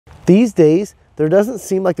These days, there doesn't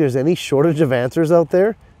seem like there's any shortage of answers out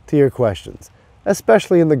there to your questions,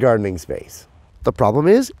 especially in the gardening space. The problem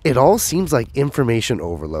is, it all seems like information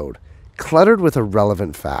overload, cluttered with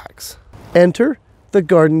irrelevant facts. Enter the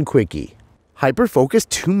Garden Quickie. Hyper-focused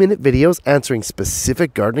 2-minute videos answering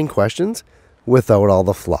specific gardening questions without all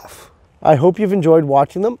the fluff. I hope you've enjoyed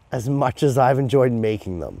watching them as much as I've enjoyed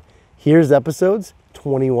making them. Here's episodes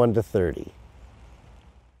 21 to 30.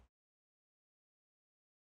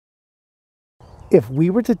 If we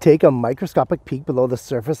were to take a microscopic peek below the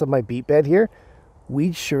surface of my beet bed here,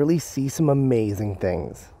 we'd surely see some amazing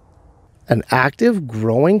things. An active,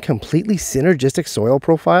 growing, completely synergistic soil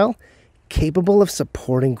profile capable of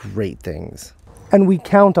supporting great things. And we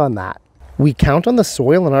count on that. We count on the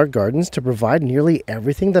soil in our gardens to provide nearly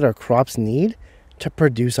everything that our crops need to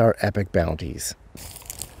produce our epic bounties.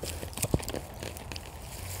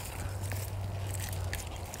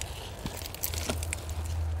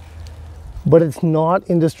 But it's not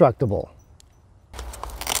indestructible.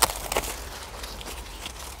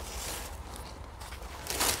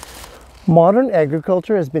 Modern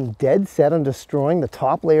agriculture has been dead set on destroying the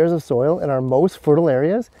top layers of soil in our most fertile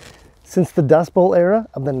areas since the Dust Bowl era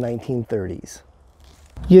of the 1930s.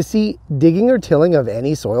 You see, digging or tilling of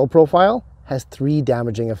any soil profile has 3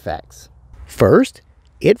 damaging effects. First,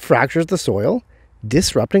 it fractures the soil,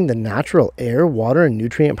 disrupting the natural air, water, and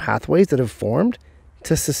nutrient pathways that have formed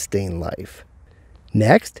to sustain life.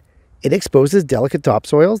 Next, it exposes delicate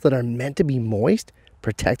topsoils that are meant to be moist,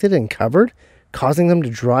 protected, and covered, causing them to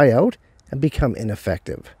dry out and become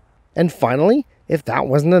ineffective. And finally, if that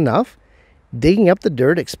wasn't enough, digging up the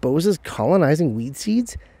dirt exposes colonizing weed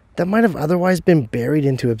seeds that might have otherwise been buried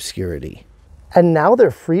into obscurity. And now they're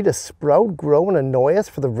free to sprout, grow, and annoy us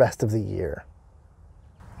for the rest of the year.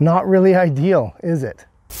 Not really ideal, is it?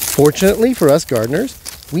 Fortunately for us gardeners,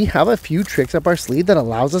 we have a few tricks up our sleeve that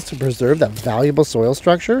allows us to preserve that valuable soil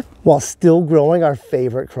structure while still growing our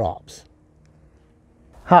favorite crops.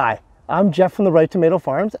 Hi, I'm Jeff from the Right Tomato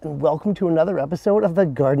Farms, and welcome to another episode of the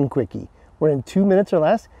Garden Quickie, where in 2 minutes or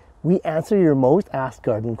less, we answer your most asked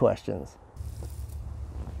garden questions.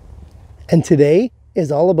 And today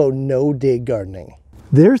is all about no-dig gardening.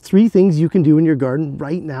 There's 3 things you can do in your garden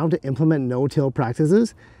right now to implement no-till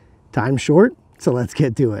practices. Time's short, so let's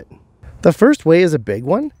get to it. The first way is a big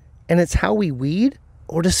one, and it's how we weed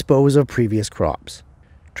or dispose of previous crops.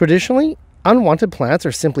 Traditionally, unwanted plants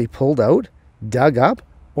are simply pulled out, dug up,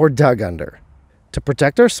 or dug under. To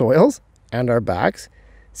protect our soils and our backs,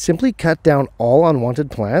 simply cut down all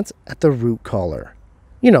unwanted plants at the root collar.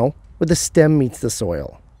 You know, where the stem meets the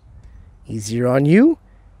soil. Easier on you,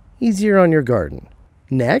 easier on your garden.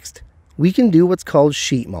 Next, we can do what's called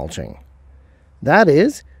sheet mulching. That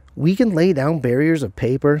is, we can lay down barriers of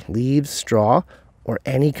paper, leaves, straw, or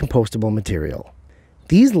any compostable material.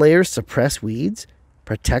 These layers suppress weeds,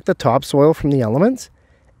 protect the topsoil from the elements,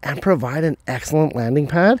 and provide an excellent landing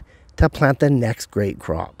pad to plant the next great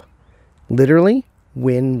crop. Literally,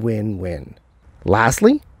 win, win, win.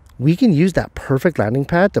 Lastly, we can use that perfect landing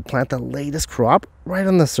pad to plant the latest crop right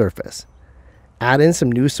on the surface. Add in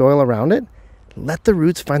some new soil around it, let the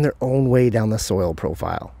roots find their own way down the soil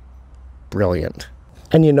profile. Brilliant.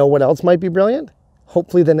 And you know what else might be brilliant?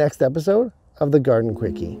 Hopefully the next episode of the Garden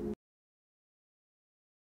Quickie.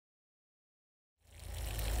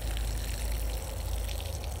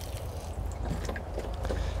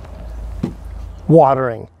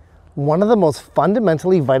 Watering. One of the most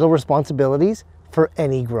fundamentally vital responsibilities for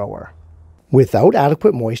any grower. Without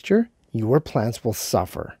adequate moisture, your plants will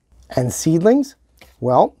suffer. And seedlings?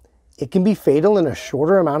 Well, it can be fatal in a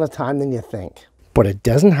shorter amount of time than you think. But it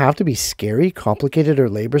doesn't have to be scary, complicated, or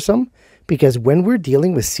laborsome, because when we're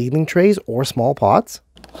dealing with seedling trays or small pots,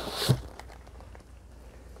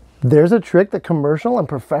 there's a trick that commercial and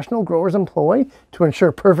professional growers employ to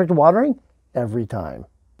ensure perfect watering every time.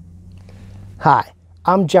 Hi,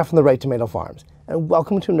 I'm Jeff from the Right Tomato Farms, and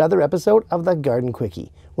welcome to another episode of the Garden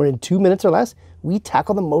Quickie, where in 2 minutes or less, we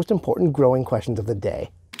tackle the most important growing questions of the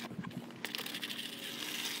day.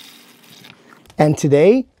 And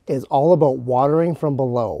today is all about watering from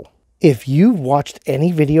below. If you've watched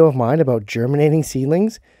any video of mine about germinating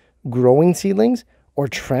seedlings, growing seedlings, or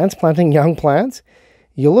transplanting young plants,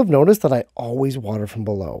 you'll have noticed that I always water from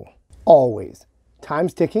below. Always.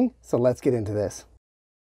 Time's ticking, so let's get into this.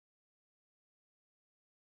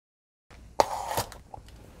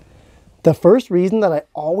 The first reason that I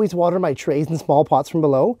always water my trays and small pots from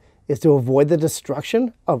below is to avoid the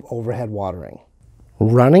destruction of overhead watering.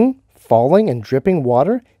 Running, falling, and dripping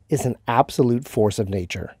water is an absolute force of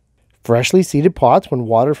nature. Freshly seeded pots when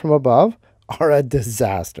watered from above are a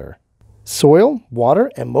disaster. Soil,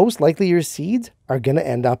 water, and most likely your seeds are going to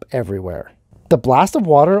end up everywhere. The blast of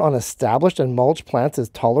water on established and mulched plants is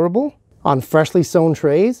tolerable. On freshly sown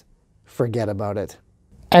trays, forget about it.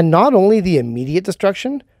 And not only the immediate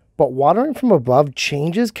destruction, but watering from above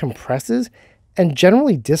changes, compresses, and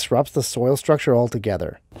generally disrupts the soil structure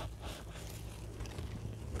altogether.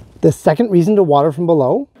 The second reason to water from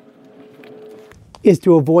below is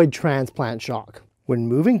to avoid transplant shock. When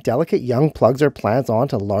moving delicate young plugs or plants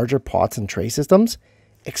onto larger pots and tray systems,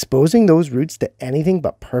 exposing those roots to anything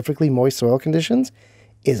but perfectly moist soil conditions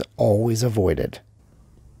is always avoided.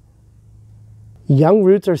 Young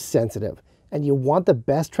roots are sensitive, and you want the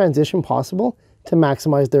best transition possible to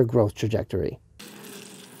maximize their growth trajectory.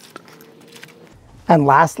 And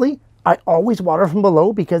lastly, I always water from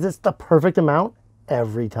below because it's the perfect amount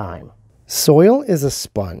every time. Soil is a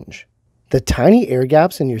sponge. The tiny air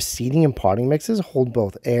gaps in your seeding and potting mixes hold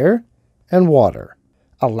both air and water.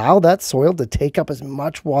 Allow that soil to take up as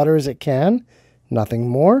much water as it can, nothing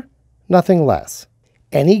more, nothing less.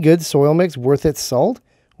 Any good soil mix worth its salt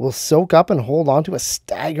will soak up and hold on to a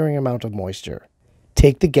staggering amount of moisture.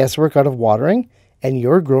 Take the guesswork out of watering, and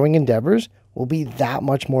your growing endeavors will be that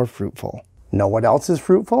much more fruitful. Know what else is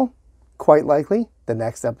fruitful? Quite likely the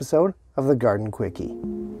next episode of the Garden Quickie.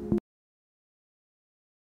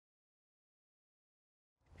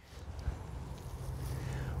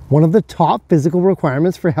 One of the top physical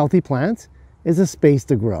requirements for healthy plants is a space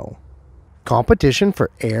to grow. Competition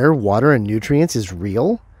for air, water, and nutrients is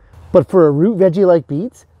real, but for a root veggie like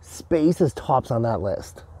beets, space is tops on that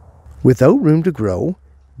list. Without room to grow,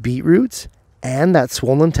 beet roots and that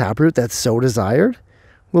swollen taproot that's so desired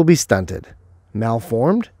will be stunted,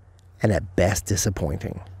 malformed, and at best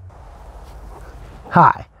disappointing.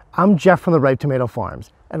 Hi, I'm Jeff from the Ripe Tomato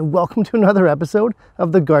Farms, and welcome to another episode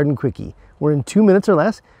of the Garden Quickie, where in 2 minutes or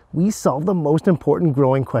less, we solve the most important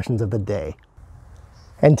growing questions of the day.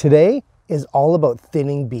 And today is all about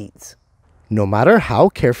thinning beets. No matter how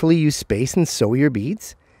carefully you space and sow your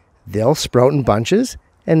beets, they'll sprout in bunches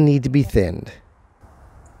and need to be thinned.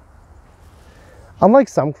 Unlike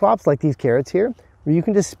some crops like these carrots here, where you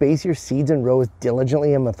can just space your seeds in rows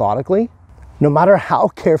diligently and methodically, no matter how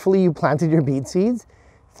carefully you planted your beet seeds,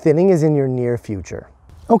 thinning is in your near future.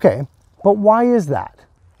 Okay, but why is that?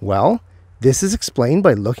 Well, this is explained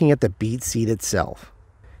by looking at the beet seed itself.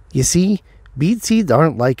 You see, beet seeds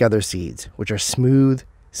aren't like other seeds, which are smooth,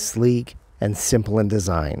 sleek, and simple in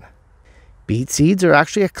design. Beet seeds are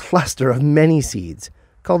actually a cluster of many seeds,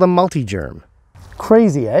 called a multigerm.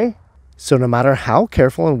 Crazy, eh? So no matter how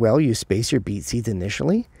careful and well you space your beet seeds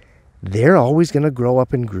initially, they're always going to grow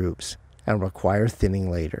up in groups and require thinning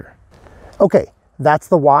later. Okay, that's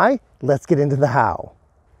the why. Let's get into the how.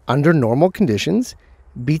 Under normal conditions,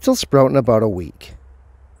 beets will sprout in about a week.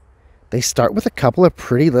 They start with a couple of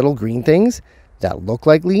pretty little green things that look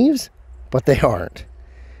like leaves, but they aren't.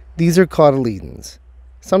 These are cotyledons,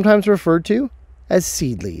 sometimes referred to as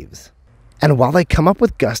seed leaves. And while they come up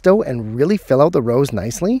with gusto and really fill out the rows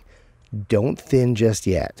nicely, don't thin just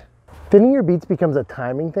yet. Thinning your beets becomes a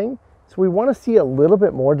timing thing, so we want to see a little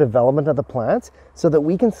bit more development of the plants so that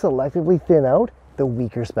we can selectively thin out the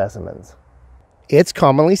weaker specimens. It's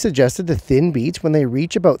commonly suggested to thin beets when they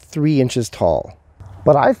reach about 3 inches tall,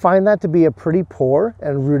 but I find that to be a pretty poor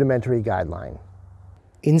and rudimentary guideline.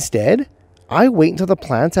 Instead, I wait until the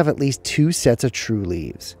plants have at least 2 sets of true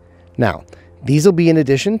leaves. Now, these will be in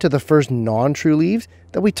addition to the first non-true leaves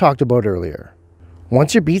that we talked about earlier.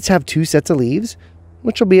 Once your beets have 2 sets of leaves,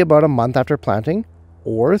 which will be about a month after planting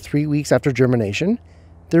or 3 weeks after germination,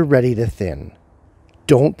 they're ready to thin.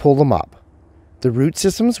 Don't pull them up. The root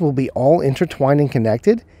systems will be all intertwined and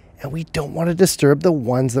connected, and we don't want to disturb the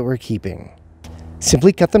ones that we're keeping.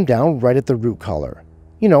 Simply cut them down right at the root collar,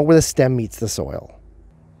 where the stem meets the soil.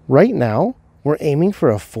 Right now, we're aiming for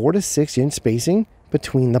a 4 to 6 inch spacing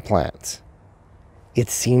between the plants. It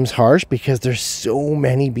seems harsh because there's so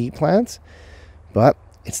many beet plants, but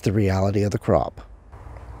it's the reality of the crop.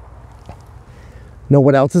 Know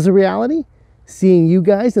what else is a reality? Seeing you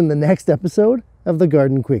guys in the next episode of the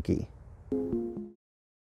Garden Quickie.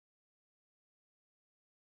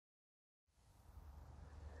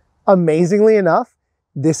 Amazingly enough,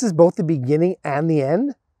 this is both the beginning and the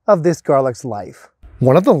end of this garlic's life.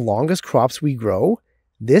 One of the longest crops we grow,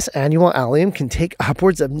 this annual allium can take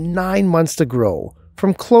upwards of 9 months to grow,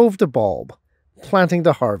 from clove to bulb, planting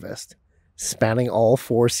to harvest, spanning all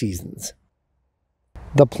 4 seasons.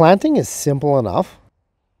 The planting is simple enough,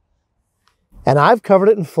 and I've covered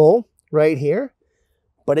it in full right here,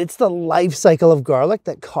 but it's the life cycle of garlic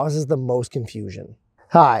that causes the most confusion.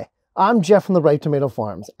 Hi, I'm Jeff from the Ripe Tomato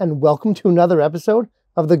Farms, and welcome to another episode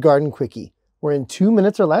of the Garden Quickie, where in 2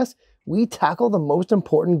 minutes or less, we tackle the most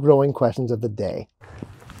important growing questions of the day.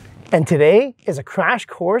 And today is a crash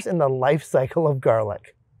course in the life cycle of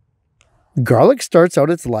garlic. Garlic starts out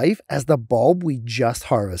its life as the bulb we just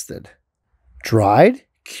harvested. Dried,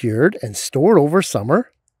 cured, and stored over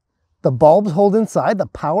summer, the bulbs hold inside the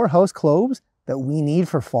powerhouse cloves that we need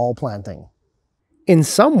for fall planting. In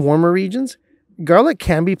some warmer regions, garlic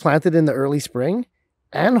can be planted in the early spring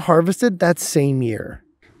and harvested that same year.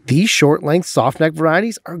 These short-length soft-neck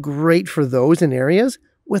varieties are great for those in areas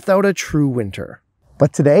without a true winter.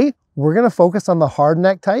 But today, we're going to focus on the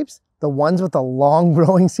hard-neck types, the ones with a long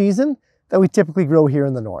growing season that we typically grow here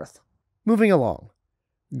in the north. Moving along.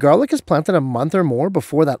 Garlic is planted a month or more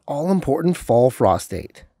before that all-important fall frost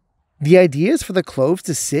date. The idea is for the cloves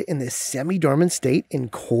to sit in this semi-dormant state in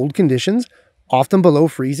cold conditions, often below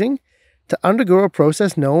freezing, to undergo a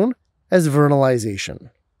process known as vernalization.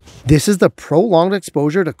 This is the prolonged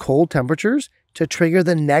exposure to cold temperatures to trigger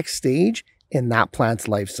the next stage in that plant's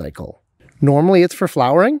life cycle. Normally it's for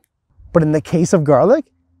flowering, but in the case of garlic,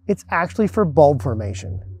 it's actually for bulb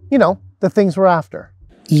formation. You know, the things we're after.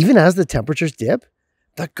 Even as the temperatures dip,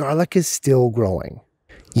 the garlic is still growing.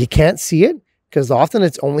 You can't see it because often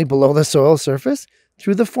it's only below the soil surface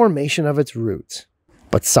through the formation of its roots.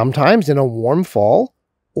 But sometimes in a warm fall,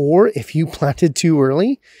 or if you planted too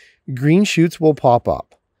early, green shoots will pop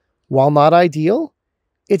up. While not ideal,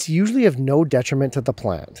 it's usually of no detriment to the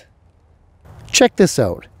plant. Check this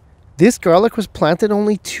out. This garlic was planted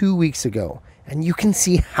only 2 weeks ago, and you can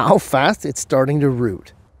see how fast it's starting to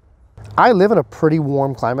root. I live in a pretty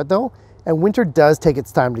warm climate though, and winter does take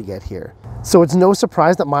its time to get here. So it's no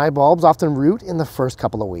surprise that my bulbs often root in the first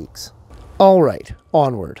couple of weeks. All right,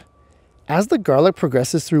 onward. As the garlic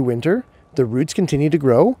progresses through winter, the roots continue to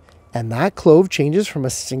grow, and that clove changes from a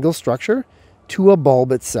single structure to a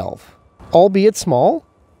bulb itself, albeit small,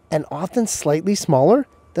 and often slightly smaller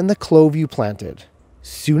than the clove you planted.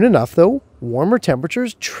 Soon enough though, warmer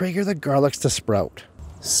temperatures trigger the garlics to sprout.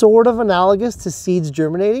 Sort of analogous to seeds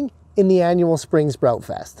germinating in the annual Spring Sprout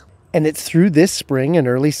Fest. And it's through this spring and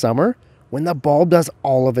early summer when the bulb does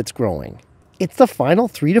all of its growing. It's the final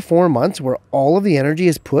 3 to 4 months where all of the energy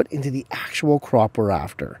is put into the actual crop we're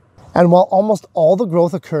after. And while almost all the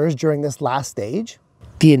growth occurs during this last stage,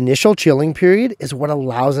 the initial chilling period is what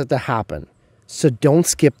allows it to happen. So don't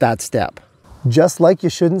skip that step. Just like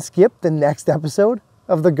you shouldn't skip the next episode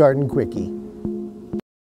of the Garden Quickie.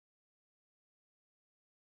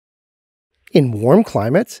 In warm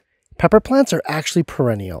climates, pepper plants are actually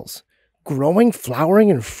perennials, growing,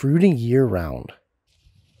 flowering, and fruiting year-round.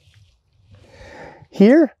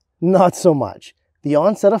 Here, not so much. The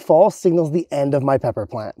onset of fall signals the end of my pepper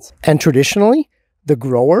plants. And traditionally, the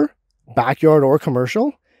grower, backyard or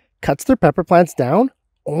commercial, cuts their pepper plants down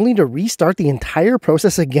only to restart the entire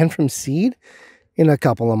process again from seed in a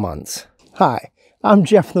couple of months. Hi, I'm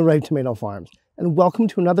Jeff from the Ripe Tomato Farms, and welcome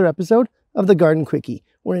to another episode of the Garden Quickie,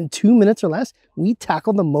 where in 2 minutes or less, we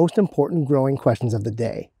tackle the most important growing questions of the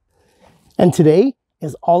day. And today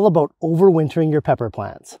is all about overwintering your pepper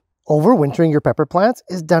plants. Overwintering your pepper plants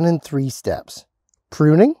is done in 3 steps: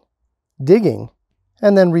 pruning, digging,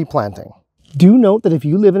 and then replanting. Do note that if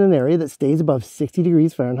you live in an area that stays above 60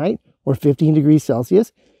 degrees Fahrenheit or 15 degrees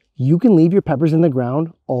Celsius, you can leave your peppers in the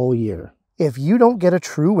ground all year. If you don't get a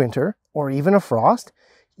true winter or even a frost,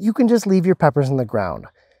 you can just leave your peppers in the ground,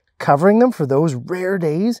 covering them for those rare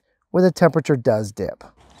days where the temperature does dip.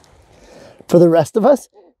 For the rest of us,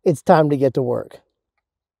 it's time to get to work.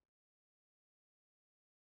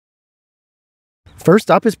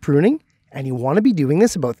 First up is pruning, and you want to be doing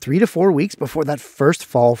this about 3 to 4 weeks before that first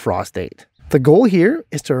fall frost date. The goal here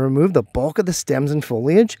is to remove the bulk of the stems and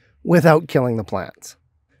foliage without killing the plants.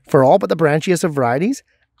 For all but the branchiest of varieties,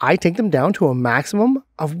 I take them down to a maximum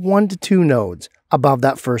of 1 to 2 nodes above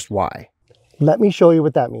that first Y. Let me show you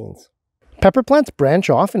what that means. Pepper plants branch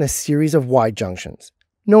off in a series of Y junctions,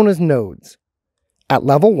 known as nodes. At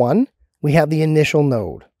level 1, we have the initial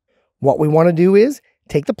node. What we want to do is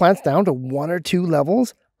take the plants down to 1 or 2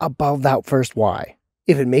 levels above that first Y.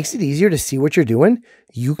 If it makes it easier to see what you're doing,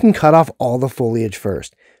 you can cut off all the foliage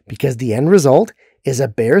first, because the end result is a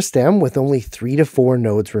bare stem with only 3 to 4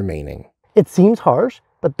 nodes remaining. It seems harsh,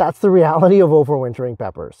 but that's the reality of overwintering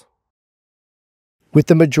peppers. With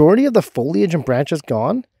the majority of the foliage and branches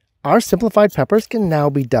gone, our simplified peppers can now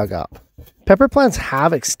be dug up. Pepper plants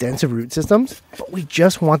have extensive root systems, but we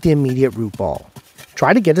just want the immediate root ball.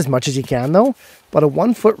 Try to get as much as you can though, but a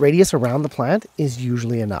 1 foot radius around the plant is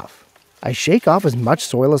usually enough. I shake off as much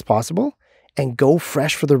soil as possible and go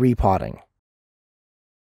fresh for the repotting.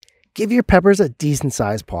 Give your peppers a decent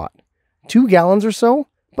sized pot, 2 gallons or so,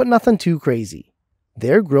 but nothing too crazy.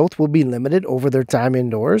 Their growth will be limited over their time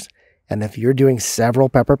indoors, And if you're doing several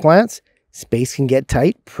pepper plants, space can get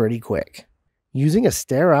tight pretty quick. Using a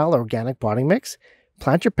sterile organic potting mix,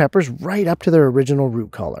 plant your peppers right up to their original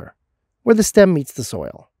root color, where the stem meets the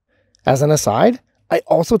soil. As an aside, I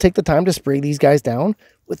also take the time to spray these guys down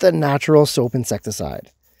with a natural soap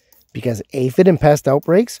insecticide, because aphid and pest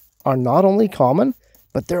outbreaks are not only common,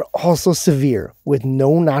 but they're also severe with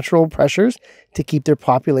no natural pressures to keep their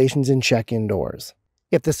populations in check indoors.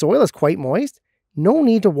 If the soil is quite moist, no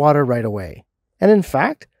need to water right away. And in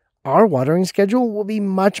fact, our watering schedule will be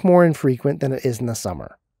much more infrequent than it is in the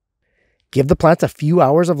summer. Give the plants a few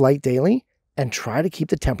hours of light daily and try to keep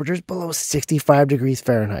the temperatures below 65 degrees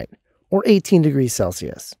Fahrenheit or 18 degrees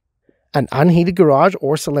Celsius. An unheated garage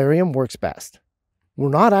or solarium works best. We're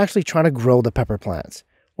not actually trying to grow the pepper plants.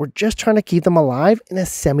 We're just trying to keep them alive in a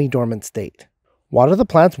semi-dormant state. Water the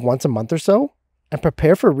plants once a month or so, and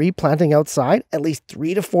prepare for replanting outside at least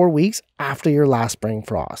 3 to 4 weeks after your last spring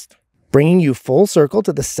frost, bringing you full circle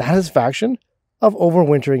to the satisfaction of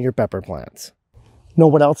overwintering your pepper plants. Know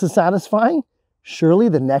what else is satisfying? Surely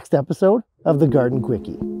the next episode of the Garden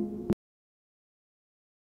Quickie.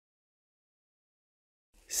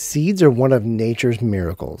 Seeds are one of nature's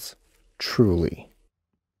miracles, truly.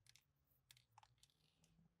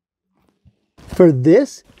 For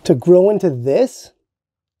this to grow into this,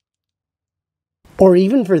 or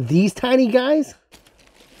even for these tiny guys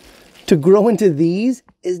to grow into these,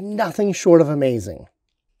 is nothing short of amazing.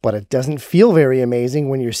 But it doesn't feel very amazing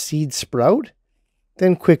when your seeds sprout,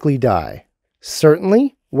 then quickly die.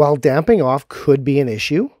 Certainly, while damping off could be an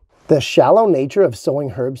issue, the shallow nature of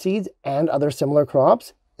sowing herb seeds and other similar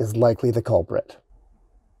crops is likely the culprit.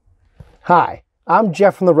 Hi, I'm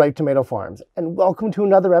Jeff from the Ripe Tomato Farms, and welcome to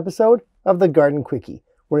another episode of the Garden Quickie,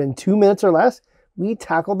 where in 2 minutes or less, we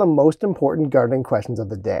tackle the most important gardening questions of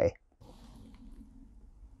the day.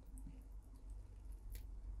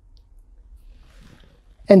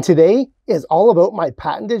 And today is all about my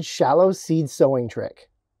patented shallow seed sowing trick.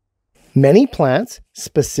 Many plants,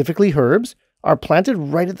 specifically herbs, are planted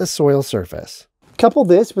right at the soil surface. Couple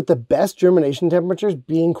this with the best germination temperatures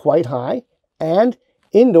being quite high and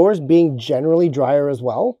indoors being generally drier as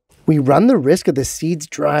well, we run the risk of the seeds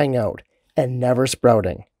drying out and never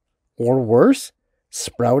sprouting. Or worse,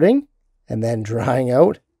 sprouting and then drying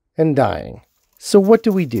out and dying. So what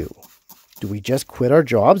do? Do we just quit our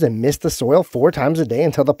jobs and mist the soil 4 times a day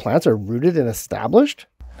until the plants are rooted and established?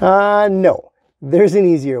 No. There's an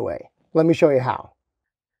easier way. Let me show you how.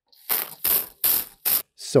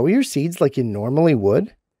 Sow your seeds like you normally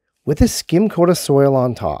would, with a skim coat of soil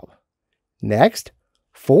on top. Next,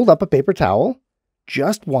 fold up a paper towel,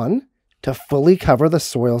 just one, to fully cover the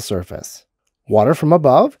soil surface. Water from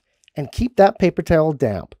above, and keep that paper towel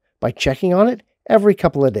damp by checking on it every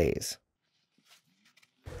couple of days.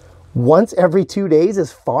 Once every 2 days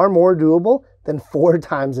is far more doable than 4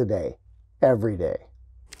 times a day, every day.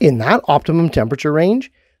 In that optimum temperature range,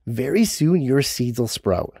 very soon your seeds will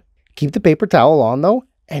sprout. Keep the paper towel on though,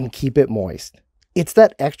 and keep it moist. It's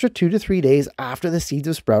that extra 2 to 3 days after the seeds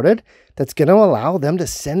have sprouted that's going to allow them to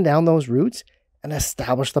send down those roots and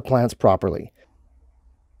establish the plants properly,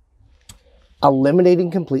 eliminating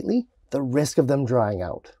completely the risk of them drying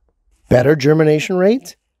out. Better germination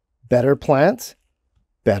rates, better plants,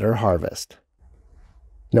 better harvest.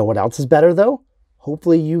 Know what else is better though?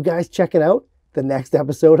 Hopefully you guys check it out the next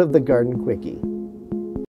episode of the Garden Quickie.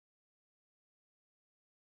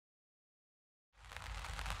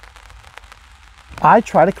 I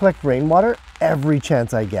try to collect rainwater every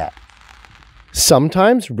chance I get.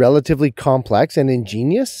 Sometimes relatively complex and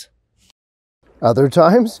ingenious. Other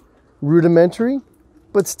times rudimentary,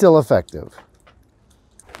 but still effective.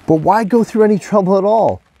 But why go through any trouble at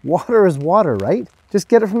all? Water is water, right? Just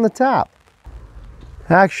get it from the tap.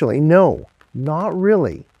 Actually, no, not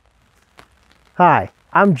really. Hi,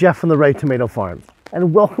 I'm Jeff from the Ripe Tomato Farms,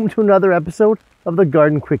 and welcome to another episode of the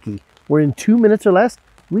Garden Quickie, where in 2 minutes or less,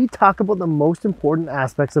 we talk about the most important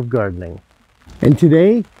aspects of gardening. And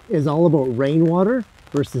today is all about rainwater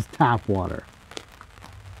versus tap water.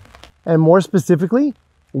 And more specifically,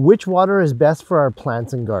 which water is best for our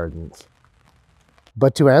plants and gardens.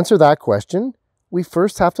 But to answer that question, we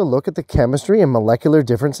first have to look at the chemistry and molecular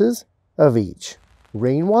differences of each.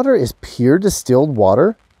 Rainwater is pure distilled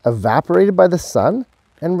water evaporated by the sun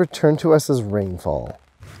and returned to us as rainfall.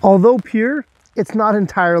 Although pure, it's not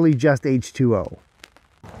entirely just H2O.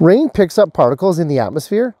 Rain picks up particles in the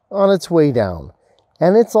atmosphere on its way down,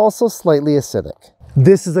 and it's also slightly acidic.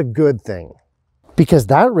 This is a good thing, because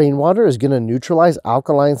that rainwater is going to neutralize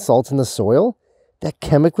alkaline salts in the soil that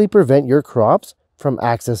chemically prevent your crops from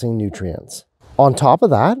accessing nutrients. On top of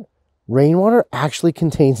that, rainwater actually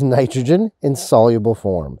contains nitrogen in soluble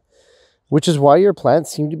form, which is why your plants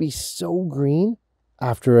seem to be so green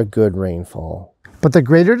after a good rainfall. But the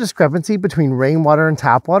greater discrepancy between rainwater and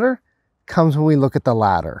tap water comes when we look at the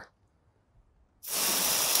latter.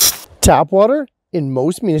 Tap water in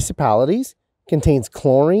most municipalities contains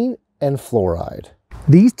chlorine and fluoride.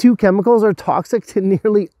 These two chemicals are toxic to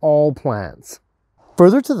nearly all plants.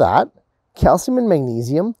 Further to that, calcium and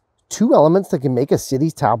magnesium, two elements that can make a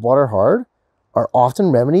city's tap water hard, are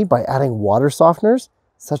often remedied by adding water softeners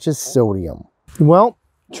such as sodium. Well,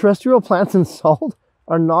 terrestrial plants and salt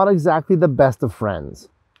are not exactly the best of friends.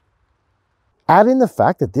 Add in the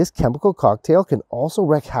fact that this chemical cocktail can also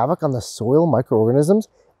wreak havoc on the soil microorganisms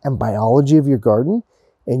and biology of your garden,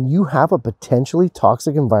 and you have a potentially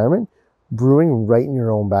toxic environment brewing right in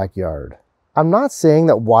your own backyard. I'm not saying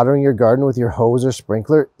that watering your garden with your hose or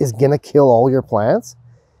sprinkler is gonna kill all your plants,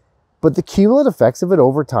 but the cumulative effects of it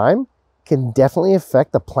over time can definitely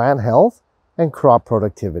affect the plant health and crop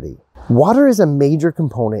productivity. Water is a major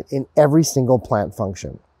component in every single plant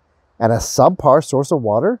function, and a subpar source of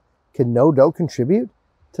water can no doubt contribute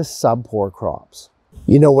to subpoor crops.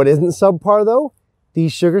 You know what isn't subpar though?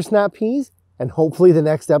 These sugar snap peas, and hopefully the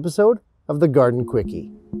next episode of the Garden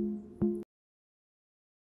Quickie.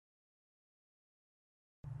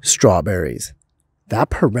 Strawberries. That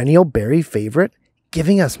perennial berry favorite,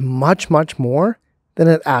 giving us much more than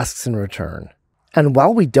it asks in return. And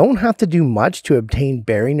while we don't have to do much to obtain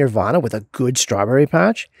berry nirvana with a good strawberry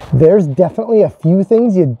patch, there's definitely a few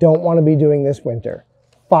things you don't want to be doing this winter.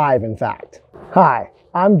 5, in fact. Hi,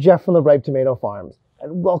 I'm Jeff from the Ripe Tomato Farms,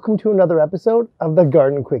 and welcome to another episode of the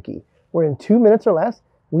Garden Quickie, where in 2 minutes or less,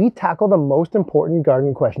 we tackle the most important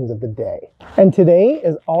garden questions of the day. And today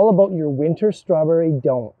is all about your winter strawberry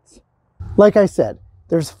don'ts. Like I said,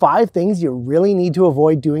 there's 5 things you really need to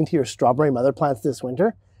avoid doing to your strawberry mother plants this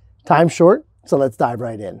winter. Time's short, so let's dive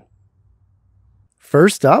right in.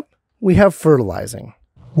 First up, we have fertilizing.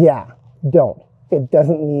 Yeah, don't. It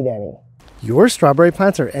doesn't need any. Your strawberry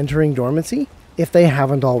plants are entering dormancy if they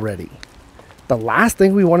haven't already. The last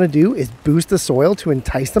thing we want to do is boost the soil to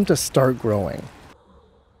entice them to start growing.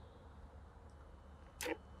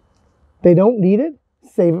 They don't need it,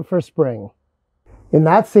 save it for spring. In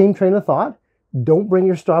that same train of thought, don't bring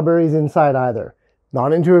your strawberries inside either.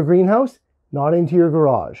 Not into a greenhouse, not into your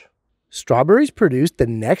garage. Strawberries produce the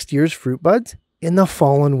next year's fruit buds in the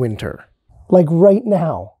fall and winter. Like right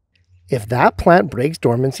now. If that plant breaks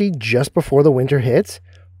dormancy just before the winter hits,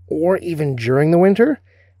 or even during the winter,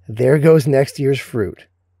 there goes next year's fruit,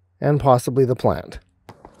 and possibly the plant.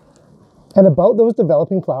 And about those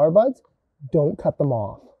developing flower buds, don't cut them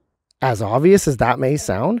off. As obvious as that may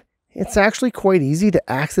sound, it's actually quite easy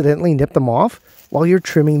to accidentally nip them off while you're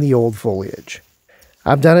trimming the old foliage.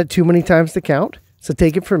 I've done it too many times to count, so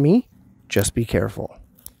take it from me, just be careful.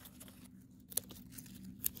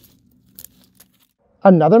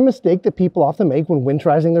 Another mistake that people often make when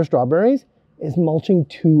winterizing their strawberries is mulching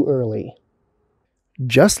too early.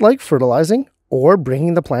 Just like fertilizing or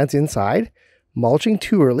bringing the plants inside, mulching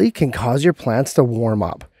too early can cause your plants to warm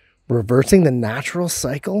up, reversing the natural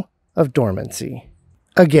cycle of dormancy.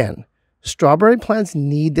 Again, strawberry plants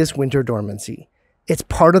need this winter dormancy. It's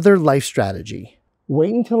part of their life strategy.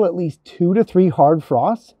 Wait until at least 2 to 3 hard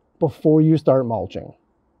frosts before you start mulching.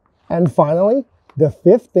 And finally, the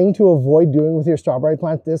 5th thing to avoid doing with your strawberry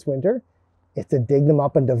plants this winter is to dig them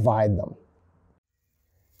up and divide them.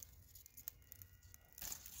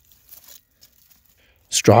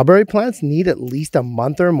 Strawberry plants need at least a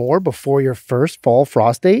month or more before your first fall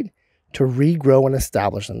frost date to regrow and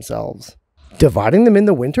establish themselves. Dividing them in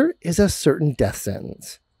the winter is a certain death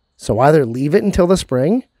sentence. So either leave it until the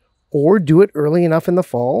spring or do it early enough in the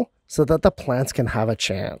fall so that the plants can have a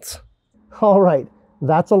chance. All right,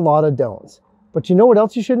 that's a lot of don'ts. But you know what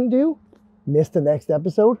else you shouldn't do? Miss the next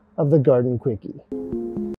episode of the Garden Quickie.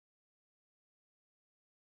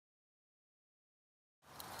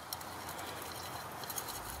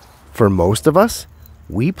 For most of us,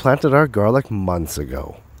 we planted our garlic months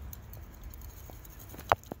ago.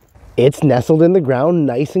 It's nestled in the ground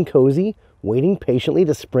nice and cozy, waiting patiently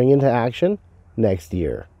to spring into action next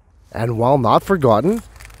year. And while not forgotten,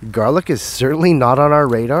 garlic is certainly not on our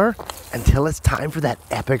radar until it's time for that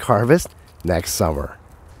epic harvest next summer.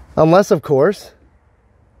 Unless, of course,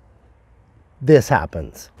 this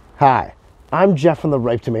happens. Hi, I'm Jeff from the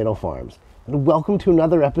Ripe Tomato Farms, and welcome to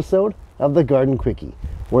another episode of the Garden Quickie,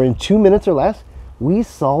 where in 2 minutes or less, we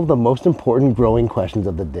solve the most important growing questions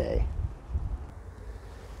of the day.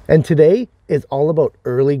 And today is all about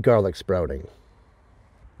early garlic sprouting.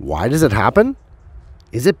 Why does it happen?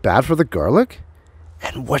 Is it bad for the garlic?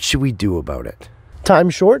 And what should we do about it?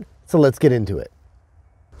 Time's short, so let's get into it.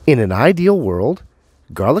 In an ideal world,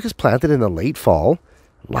 Garlic is planted in the late fall,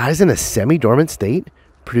 lies in a semi-dormant state,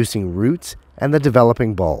 producing roots and the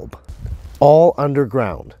developing bulb. All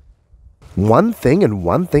underground. One thing and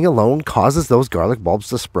one thing alone causes those garlic bulbs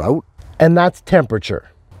to sprout, and that's temperature.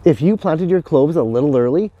 If you planted your cloves a little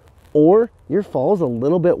early, or your fall is a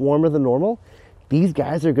little bit warmer than normal, these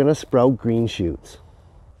guys are gonna sprout green shoots.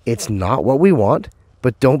 It's not what we want,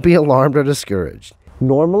 but don't be alarmed or discouraged.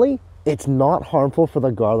 Normally, it's not harmful for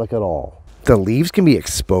the garlic at all. The leaves can be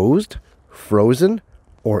exposed, frozen,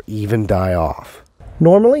 or even die off.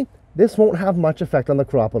 Normally, this won't have much effect on the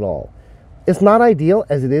crop at all. It's not ideal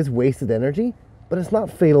as it is wasted energy, but it's not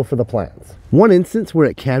fatal for the plants. One instance where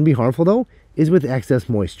it can be harmful though is with excess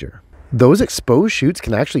moisture. Those exposed shoots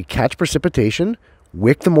can actually catch precipitation,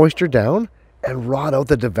 wick the moisture down, and rot out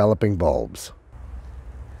the developing bulbs.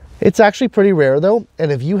 It's actually pretty rare though,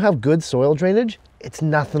 and if you have good soil drainage, it's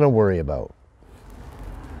nothing to worry about.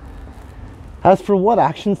 As for what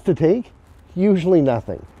actions to take, usually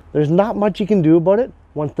nothing. There's not much you can do about it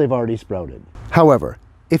once they've already sprouted. However,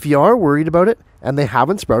 if you are worried about it and they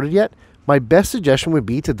haven't sprouted yet, my best suggestion would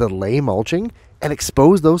be to delay mulching and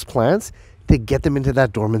expose those plants to get them into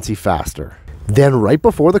that dormancy faster. Then right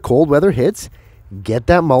before the cold weather hits, get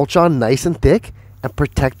that mulch on nice and thick and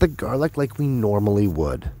protect the garlic like we normally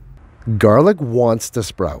would. Garlic wants to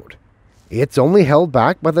sprout. It's only held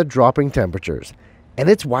back by the dropping temperatures, and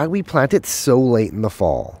it's why we plant it so late in the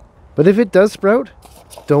fall. But if it does sprout,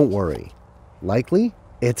 don't worry. Likely,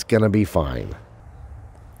 it's gonna be fine.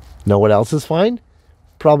 Know what else is fine?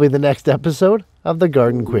 Probably the next episode of the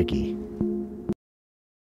Garden Quickie.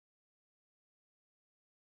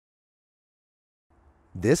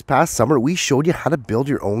 This past summer, we showed you how to build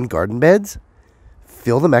your own garden beds,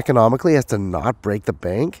 fill them economically as to not break the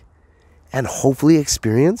bank, and hopefully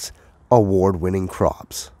experience award-winning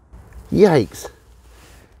crops. Yikes.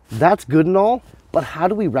 That's good and all, but how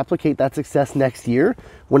do we replicate that success next year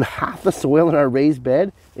when half the soil in our raised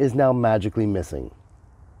bed is now magically missing?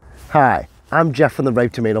 Hi, I'm Jeff from the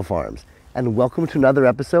Ripe Tomato Farms, and welcome to another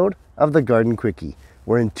episode of the Garden Quickie,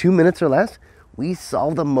 where in 2 minutes or less, we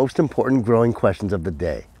solve the most important growing questions of the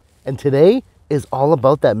day. And today is all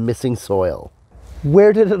about that missing soil.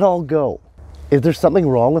 Where did it all go? Is there something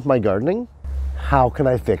wrong with my gardening? How can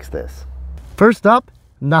I fix this? First up,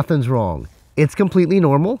 nothing's wrong. It's completely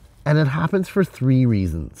normal, and it happens for 3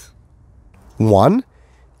 reasons. 1,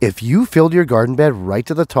 if you filled your garden bed right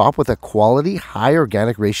to the top with a quality high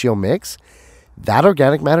organic ratio mix, that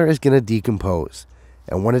organic matter is going to decompose.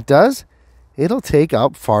 And when it does, it'll take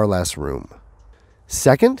up far less room.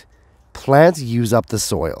 Second, plants use up the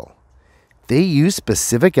soil. They use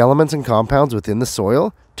specific elements and compounds within the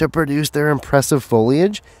soil to produce their impressive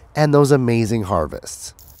foliage and those amazing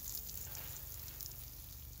harvests.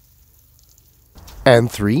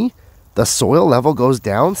 And 3, the soil level goes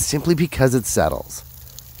down simply because it settles.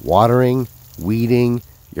 Watering, weeding,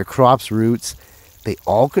 your crop's roots, they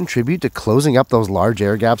all contribute to closing up those large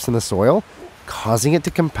air gaps in the soil, causing it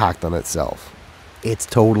to compact on itself. It's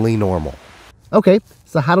totally normal. Okay,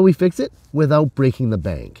 so how do we fix it without breaking the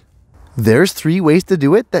bank? There's 3 ways to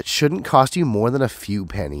do it that shouldn't cost you more than a few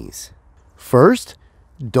pennies. First,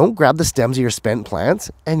 don't grab the stems of your spent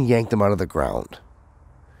plants and yank them out of the ground.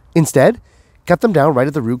 Instead, cut them down right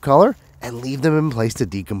at the root collar and leave them in place to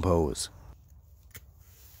decompose.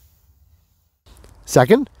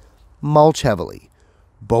 Second, mulch heavily,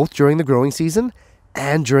 both during the growing season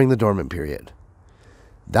and during the dormant period.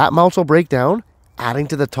 That mulch will break down, adding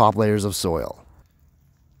to the top layers of soil.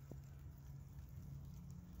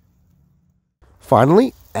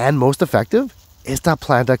 Finally, and most effective, is to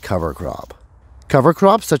plant a cover crop. Cover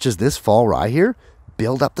crops such as this fall rye here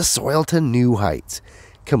build up the soil to new heights,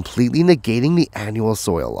 completely negating the annual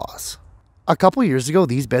soil loss. A couple years ago,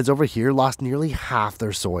 these beds over here lost nearly half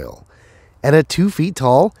their soil. And at 2 feet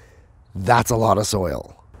tall, that's a lot of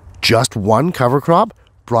soil. Just one cover crop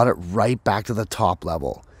brought it right back to the top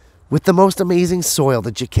level, with the most amazing soil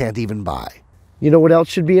that you can't even buy. You know what else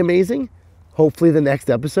should be amazing? Hopefully the next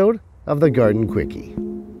episode of the Garden Quickie.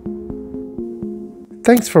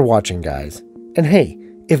 Thanks for watching, guys. And hey,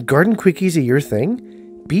 if Garden Quickies are your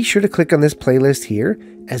thing, be sure to click on this playlist here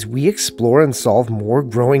as we explore and solve more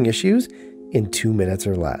growing issues in 2 minutes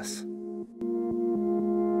or less.